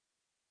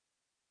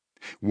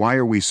Why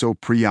are we so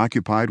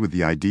preoccupied with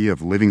the idea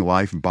of living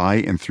life by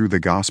and through the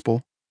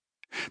gospel?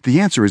 The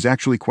answer is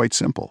actually quite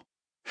simple.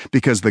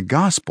 Because the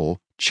gospel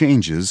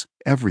changes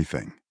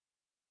everything.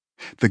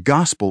 The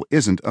gospel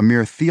isn't a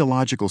mere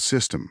theological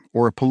system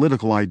or a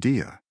political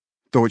idea,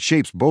 though it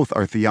shapes both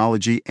our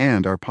theology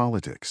and our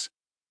politics.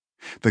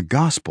 The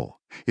gospel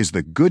is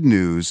the good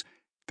news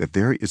that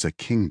there is a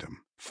kingdom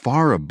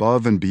far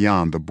above and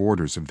beyond the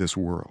borders of this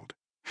world,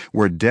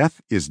 where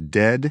death is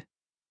dead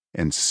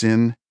and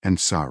sin and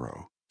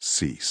sorrow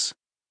cease.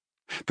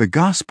 The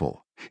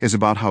gospel is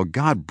about how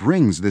God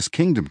brings this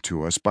kingdom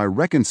to us by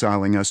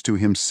reconciling us to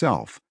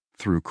Himself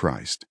through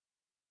Christ.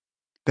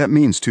 That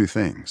means two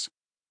things.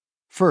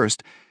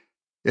 First,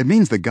 it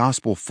means the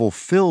gospel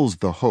fulfills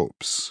the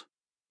hopes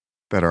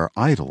that our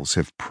idols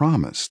have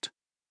promised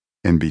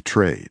and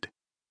betrayed.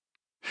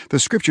 The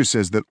scripture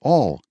says that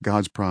all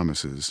God's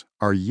promises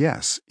are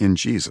yes in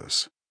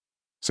Jesus.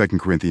 2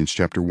 Corinthians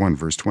chapter 1,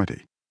 verse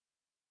 20.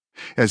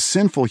 As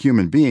sinful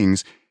human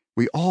beings,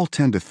 we all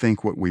tend to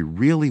think what we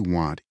really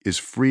want is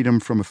freedom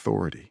from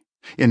authority,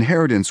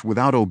 inheritance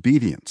without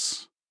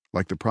obedience,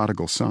 like the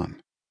prodigal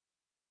son.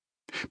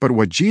 But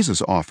what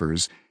Jesus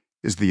offers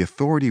is the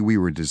authority we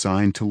were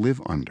designed to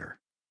live under,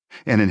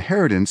 an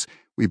inheritance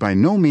we by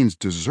no means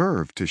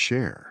deserve to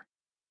share,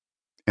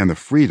 and the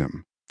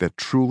freedom that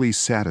truly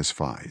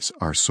satisfies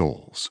our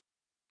souls.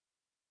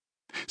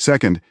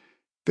 Second,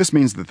 this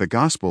means that the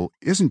gospel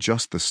isn't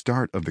just the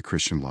start of the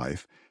Christian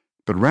life,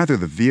 but rather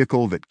the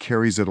vehicle that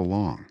carries it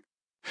along.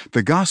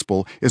 The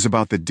gospel is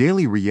about the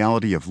daily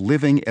reality of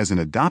living as an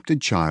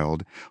adopted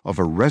child of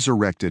a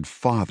resurrected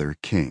Father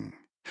King,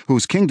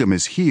 whose kingdom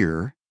is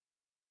here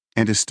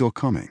and is still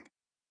coming.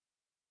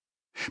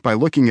 By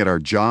looking at our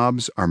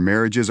jobs, our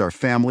marriages, our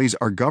families,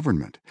 our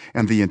government,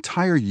 and the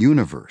entire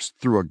universe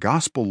through a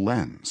gospel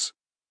lens,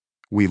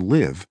 we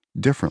live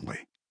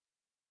differently.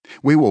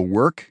 We will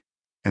work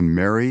and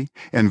marry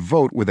and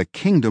vote with a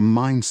kingdom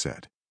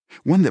mindset,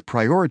 one that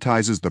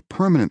prioritizes the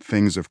permanent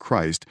things of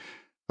Christ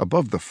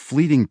above the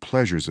fleeting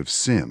pleasures of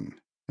sin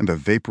and the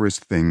vaporous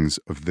things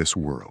of this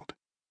world.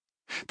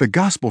 The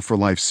Gospel for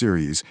Life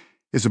series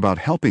is about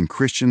helping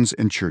Christians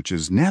and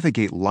churches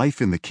navigate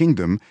life in the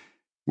kingdom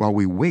while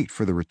we wait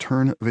for the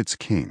return of its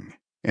King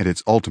and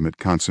its ultimate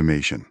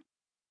consummation.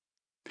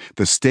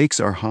 The stakes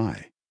are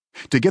high.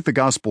 To get the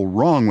gospel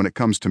wrong when it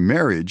comes to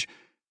marriage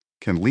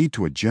can lead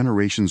to a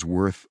generation's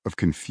worth of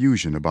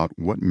confusion about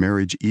what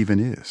marriage even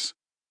is.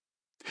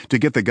 To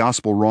get the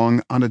gospel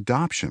wrong on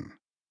adoption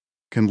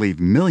can leave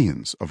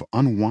millions of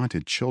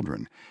unwanted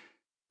children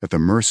at the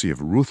mercy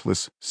of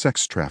ruthless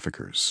sex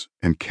traffickers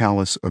and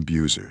callous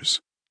abusers.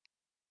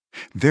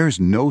 There's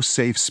no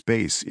safe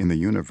space in the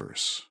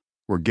universe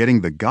where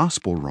getting the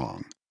gospel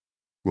wrong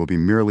will be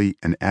merely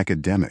an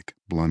academic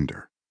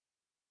blunder.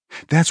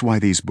 That's why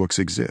these books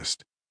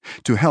exist,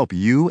 to help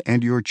you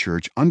and your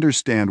church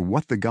understand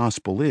what the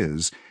gospel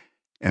is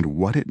and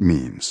what it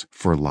means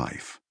for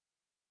life.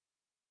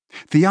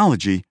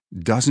 Theology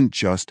doesn't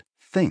just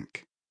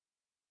think.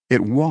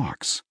 It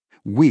walks,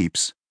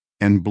 weeps,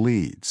 and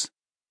bleeds.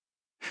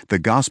 The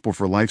Gospel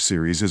for Life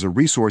series is a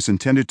resource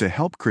intended to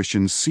help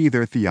Christians see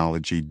their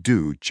theology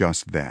do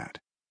just that.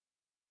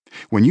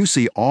 When you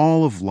see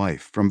all of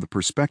life from the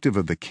perspective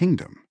of the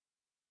kingdom,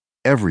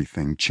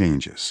 everything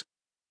changes.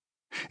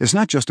 It's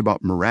not just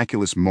about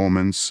miraculous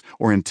moments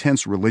or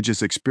intense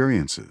religious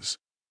experiences.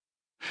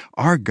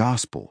 Our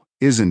gospel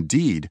is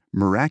indeed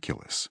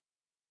miraculous.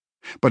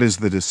 But as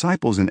the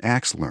disciples in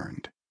Acts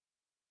learned,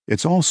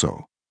 it's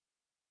also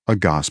a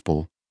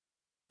gospel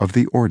of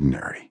the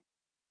ordinary.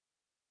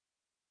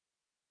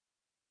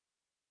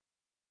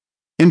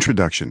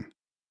 Introduction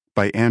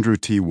by Andrew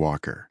T.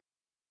 Walker.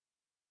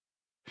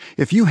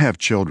 If you have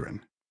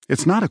children,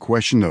 it's not a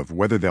question of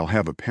whether they'll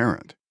have a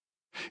parent.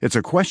 It's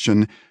a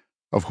question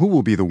of who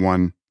will be the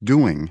one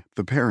doing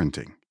the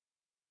parenting,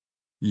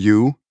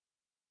 you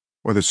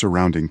or the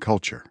surrounding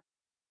culture.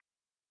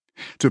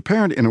 To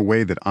parent in a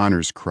way that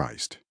honors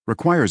Christ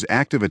requires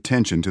active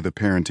attention to the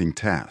parenting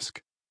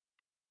task.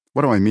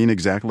 What do I mean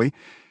exactly?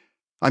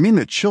 I mean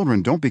that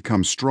children don't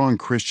become strong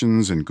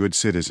Christians and good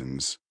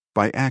citizens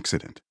by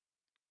accident.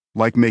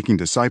 Like making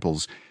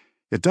disciples,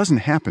 it doesn't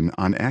happen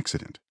on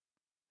accident.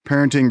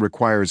 Parenting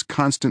requires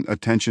constant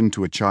attention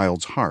to a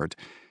child's heart,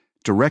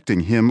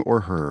 directing him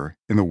or her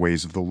in the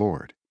ways of the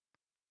Lord.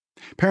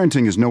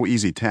 Parenting is no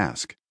easy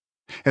task.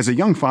 As a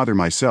young father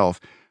myself,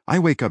 I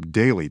wake up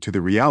daily to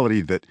the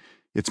reality that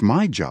it's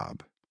my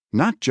job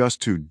not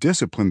just to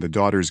discipline the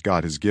daughters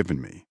God has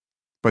given me,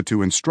 but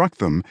to instruct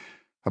them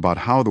about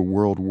how the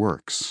world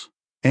works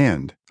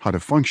and how to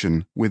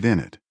function within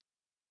it.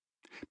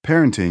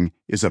 Parenting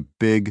is a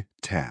big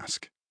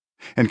task,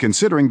 and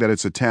considering that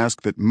it's a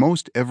task that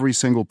most every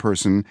single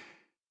person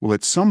will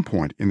at some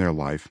point in their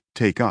life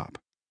take up,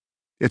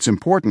 it's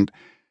important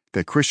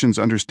that Christians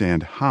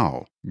understand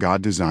how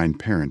God designed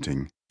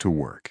parenting to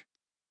work.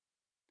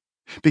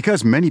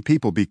 Because many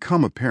people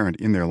become a parent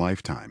in their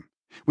lifetime,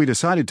 we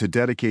decided to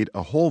dedicate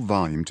a whole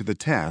volume to the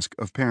task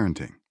of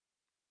parenting.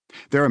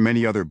 There are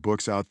many other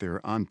books out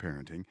there on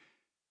parenting,